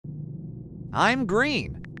I'm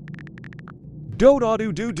green.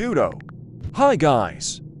 Do-do-do-do-do-do. Hi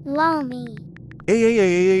guys. Lol me.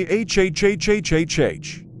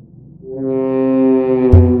 A-A-A-A-H-H-H-H-H-H.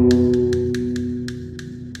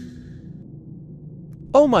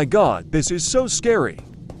 Oh my god, this is so scary.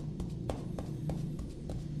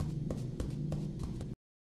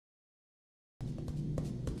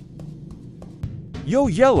 Yo,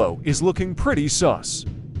 Yellow is looking pretty sus.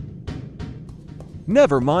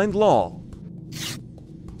 Never mind lol.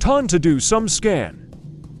 Time to do some scan.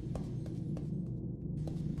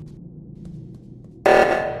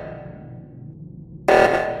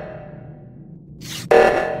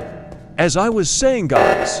 As I was saying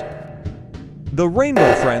guys, the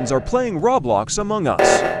Rainbow Friends are playing Roblox Among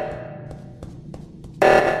Us.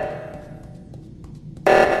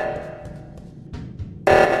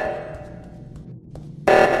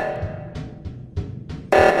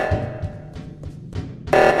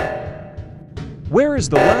 Where is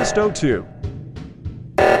the last O2?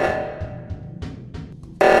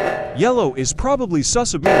 Yellow is probably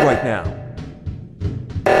sus of me right now.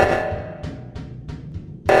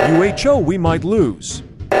 UHO, we might lose.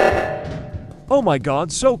 Oh my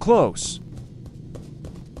god, so close.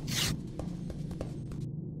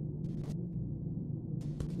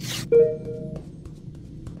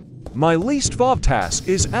 My least fav task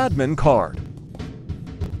is admin card.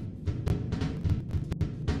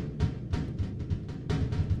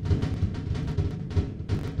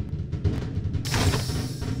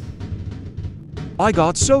 I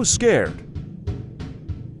got so scared.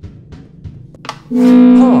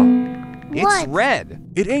 Huh. It's What? red.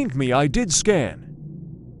 It ain't me, I did scan.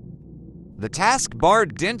 The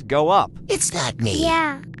taskbar didn't go up. It's not me.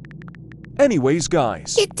 Yeah. Anyways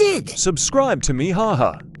guys, It did. subscribe to me,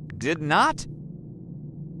 haha. Did not?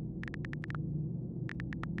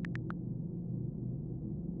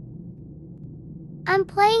 I'm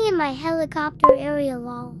playing in my helicopter area,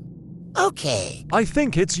 lol. Okay. I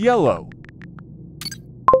think it's Yellow.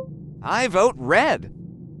 I vote red.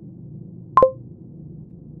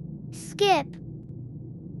 Skip.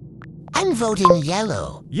 I'm voting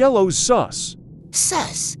yellow. Yellow's sus.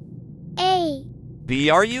 Sus. A.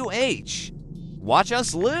 BRUH. Watch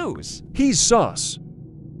us lose. He's sus.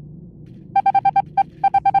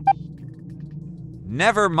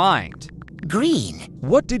 Never mind. Green.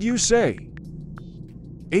 What did you say?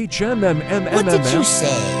 What did you HMMMMMM.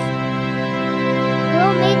 say?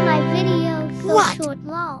 Girl made my video so What? short,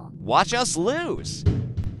 lol. Watch us lose.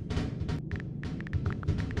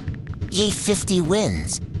 Ye 50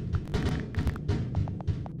 wins.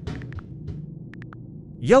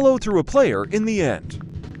 Yellow threw a player in the end.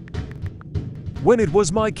 When it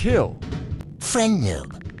was my kill. Friend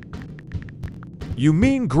noob. You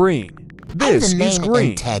mean green. This I'm the is main green.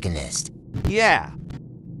 antagonist. Yeah.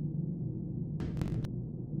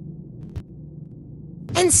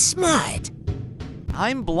 And smart.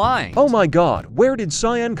 I'm blind. Oh my god, where did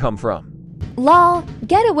Cyan come from? Lol,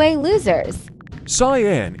 getaway losers.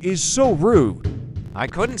 Cyan is so rude. I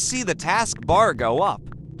couldn't see the taskbar go up.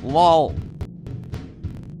 Lol.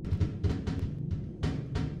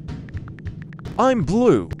 I'm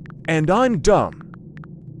blue, and I'm dumb.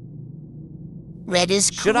 Red is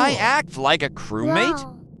cool. Should I act like a crewmate?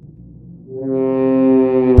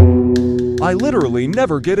 Lol. I literally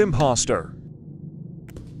never get imposter.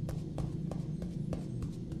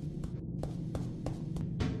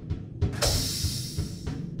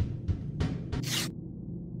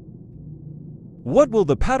 What will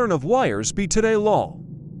the pattern of wires be today, lol?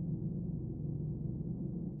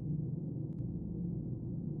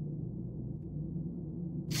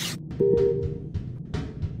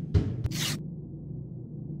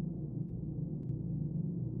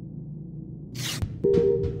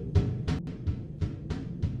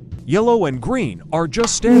 Yellow and green are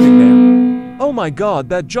just standing there. Oh my god,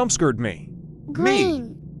 that jump scared me.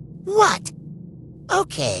 Green. What?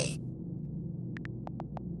 Okay.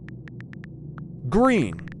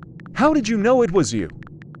 Green. How did you know it was you?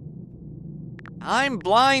 I'm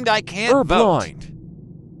blind, I can't vote. Blind.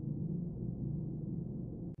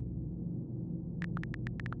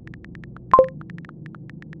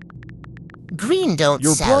 Green don't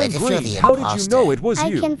You're sell blind it if you're green. the How imposter. did you know it was I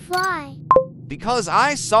you? can fly. Because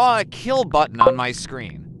I saw a kill button on my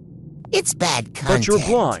screen. It's bad content. But you're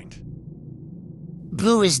blind.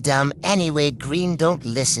 Blue is dumb anyway. Green don't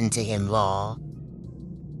listen to him, lol.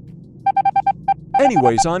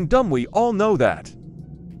 Anyways, I'm dumb, we all know that.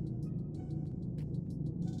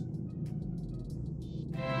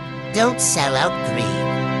 Don't sell out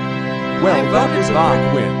green. Well, I that voted was a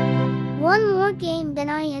Bob. quick win. One more game, then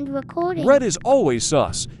I end recording. Red is always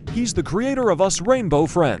sus. He's the creator of us Rainbow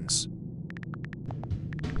Friends.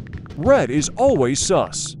 Red is always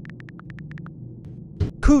sus.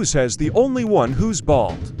 Koo says the only one who's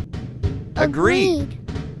bald. Agreed.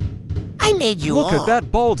 I made you Look all. at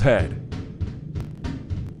that bald head.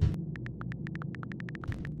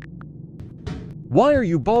 Why are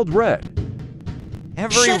you bald red?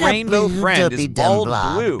 Every Shut up, rainbow blue friend dopey is dumb bald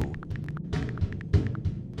blob. blue.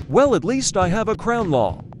 Well, at least I have a crown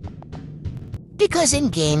law. Because in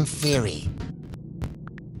game theory.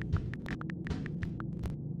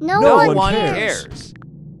 No, No one one cares. cares.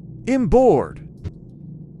 I'm bored.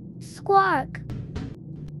 Squawk.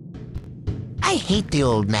 I hate the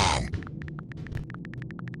old man.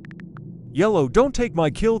 Yellow, don't take my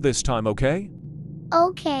kill this time, okay?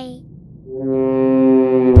 Okay.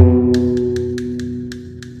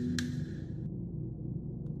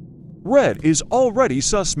 Red is already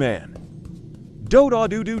sus man.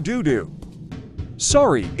 Do-da-do-do-do-do.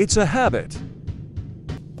 Sorry, it's a habit.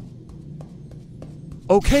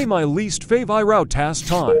 Okay, my least fav route task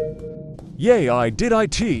time. Yay, I did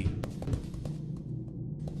IT.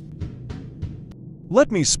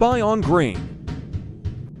 Let me spy on green.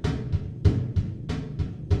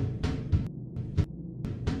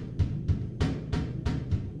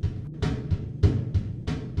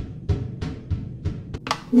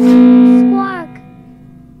 Squawk.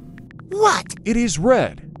 What? It is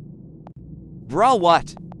red. Bruh,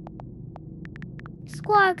 what?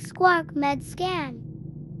 Squawk, squawk, med scan.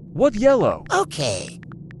 What yellow? Okay.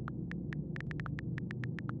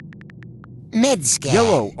 Med scan.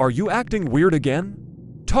 Yellow, are you acting weird again?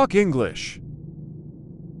 Talk English.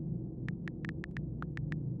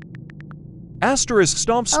 Asterisk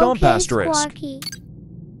stomp stomp Okay, asterisk. Squawky.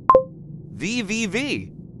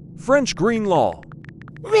 VVV. French green law.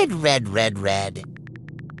 Red, red, red, red.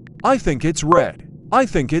 I think it's red. I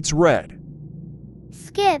think it's red.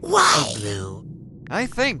 Skip. Why? Blue. I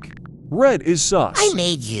think. Red is sus. I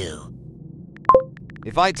made you.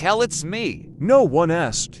 If I tell it's me, No one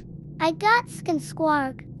asked. I got skin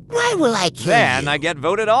squawk. Why will I kill then you? I get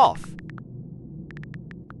voted off.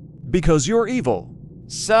 Because you're evil.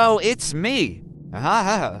 So it's me.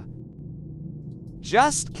 Ha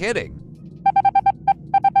Just kidding.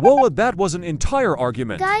 Well, that was an entire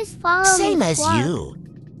argument. Guys, follow Same me. as Squawk. you.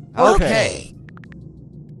 Okay.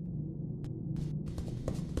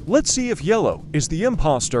 Let's see if yellow is the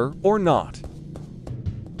imposter or not.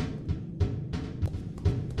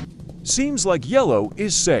 Seems like yellow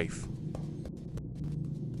is safe.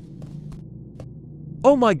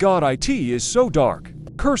 Oh my god, IT is so dark.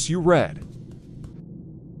 Curse you, red.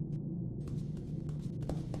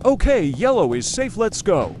 Okay, yellow is safe, let's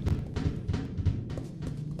go.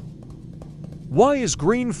 Why is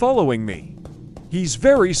green following me? He's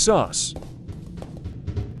very sus.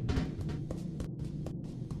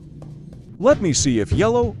 Let me see if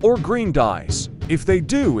yellow or green dies. If they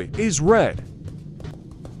do, it is red.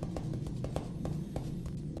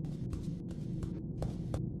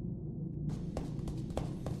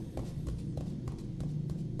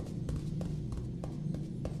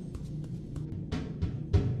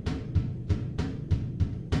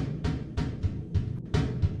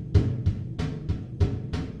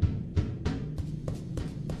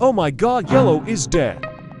 Oh my god, yellow is dead.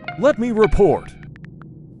 Let me report.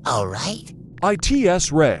 All right.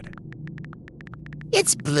 ITS red.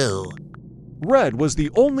 It's blue. Red was the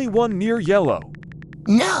only one near yellow.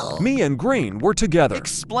 No. Me and green were together.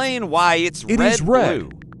 Explain why it's It red is red. blue.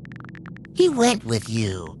 He went with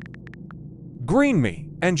you. Green, me,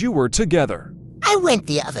 and you were together. I went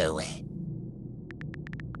the other way.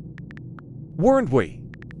 Weren't we?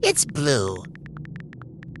 It's blue.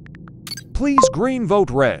 Please green vote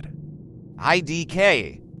red.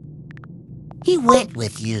 IDK. He went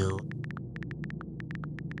with you.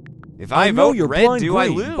 If I know vote you're red, blind do I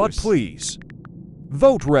green, lose? but please.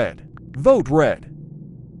 Vote red. Vote red.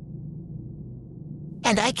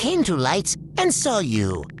 And I came to lights and saw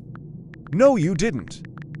you. No, you didn't.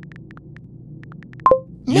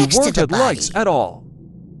 Next you to weren't the at body. lights at all.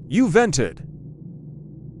 You vented.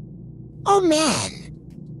 Oh man.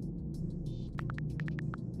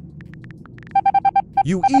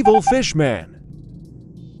 You evil fish man.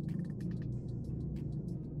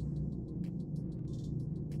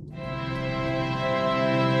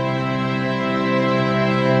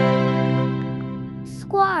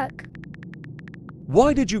 Squawk.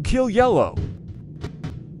 Why did you kill yellow?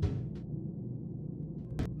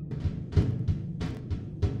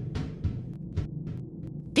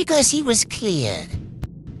 Because he was cleared.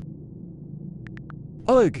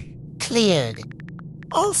 Ugh. Cleared.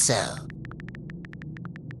 Also.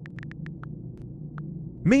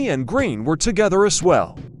 Me and green were together as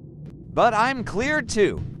well. But I'm cleared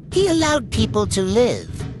too. He allowed people to live.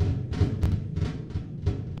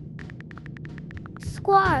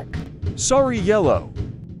 Squawk. Sorry, Yellow.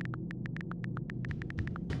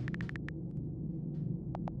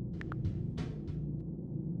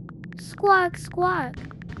 Squawk, squawk.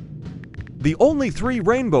 The only 3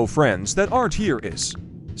 rainbow friends that aren't here is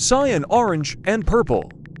Cyan, Orange, and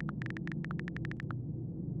Purple.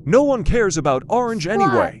 No one cares about Orange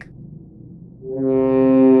anyway.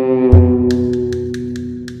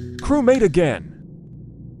 Crewmate again.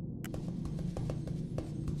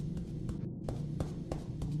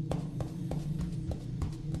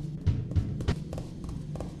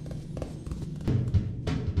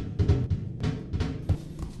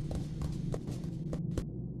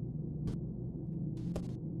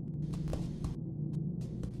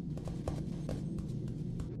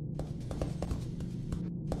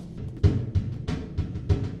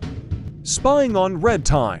 Spying on red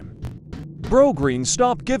time. Bro Green,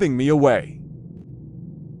 stop giving me away.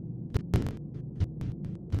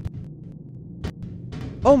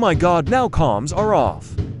 Oh my god, now comms are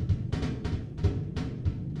off.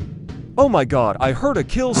 Oh my god, I heard a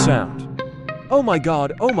kill sound. Oh my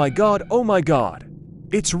god, oh my god, oh my god.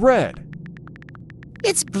 It's red.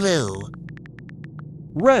 It's blue.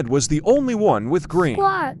 Red was the only one with green.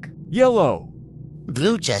 Squawk. Yellow.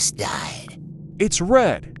 Blue just died. It's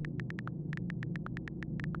red.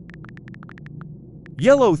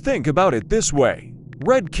 Yellow, think about it this way.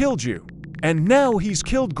 Red killed you, and now he's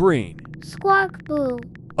killed green. Squawk, boo.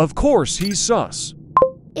 Of course he's sus.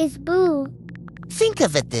 It's boo. Think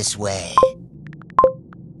of it this way.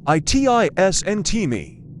 ITISNT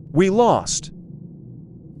me. We lost.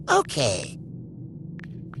 Okay.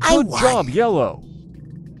 I Good won. job, Yellow.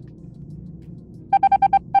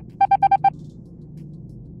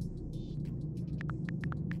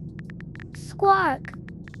 Squawk.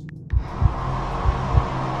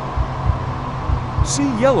 See,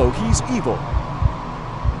 Yellow, he's evil.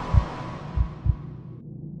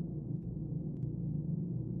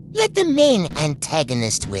 Let the main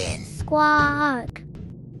antagonist win. Squawk.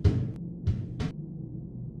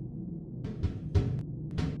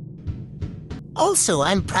 Also,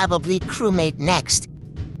 I'm probably crewmate next.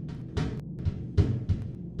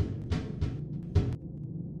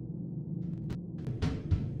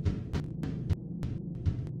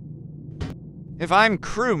 If I'm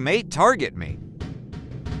crewmate, target me.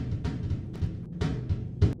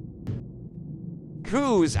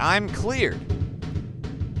 Coos, I'm cleared.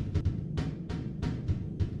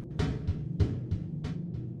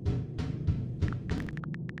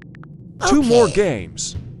 Two Okay. more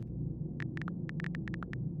games.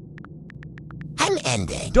 I'm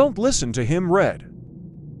ending. Don't listen to him, Red.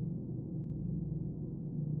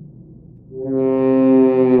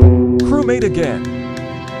 Crewmate again.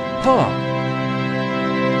 Huh.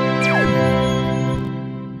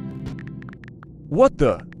 What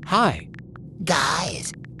the? Hi.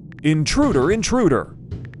 Guys, Intruder, intruder.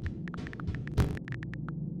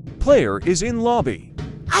 Player is in lobby.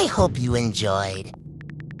 I hope you enjoyed.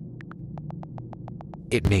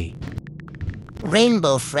 It me.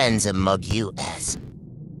 Rainbow Friends Among US.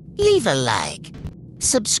 Leave a like.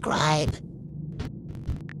 Subscribe.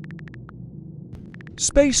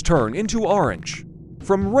 Space turn into orange.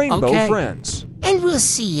 From Rainbow Okay. Friends. And we'll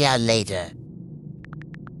see ya later.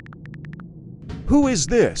 Who is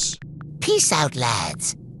this? Peace out,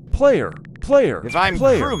 lads. Player, player, If I'm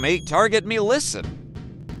player. crewmate, target me, listen.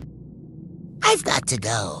 I've got to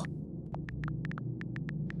go.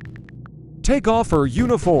 Take off her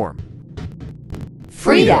uniform.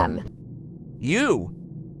 Freedom. You.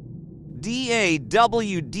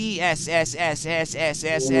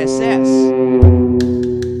 DAWDSSSSSSSS.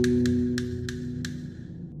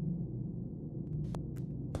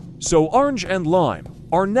 So Orange and Lime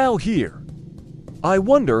are now here. I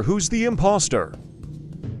wonder who's the imposter.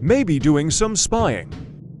 Maybe doing some spying.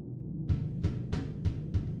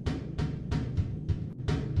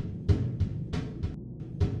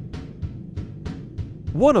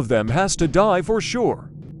 One of them has to die for sure.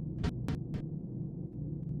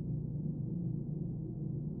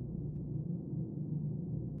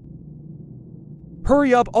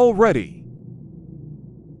 Hurry up already.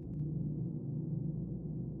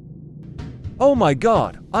 Oh my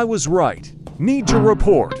god, I was right. Need to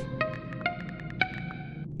report.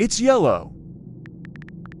 It's Yellow.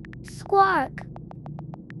 Squawk.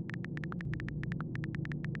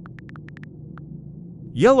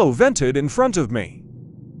 Yellow vented in front of me.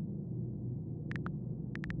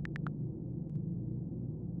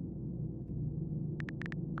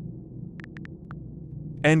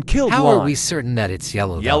 And killed How Lime. are we certain that it's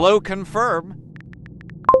yellow? though? Yellow confirm.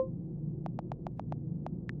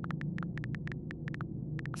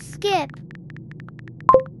 Skip.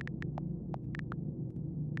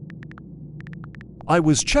 I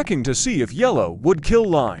was checking to see if yellow would kill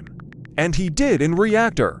lime. And he did in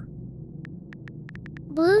reactor.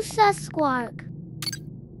 Blue says squark.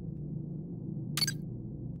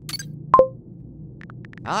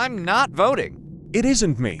 I'm not voting. It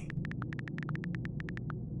isn't me.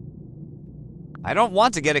 I don't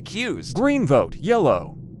want to get accused. Green vote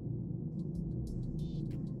yellow.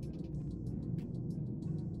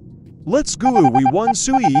 Let's go. We won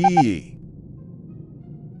sui.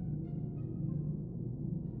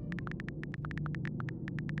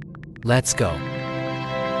 Let's go.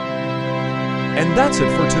 And that's it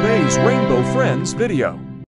for today's Rainbow Friends video.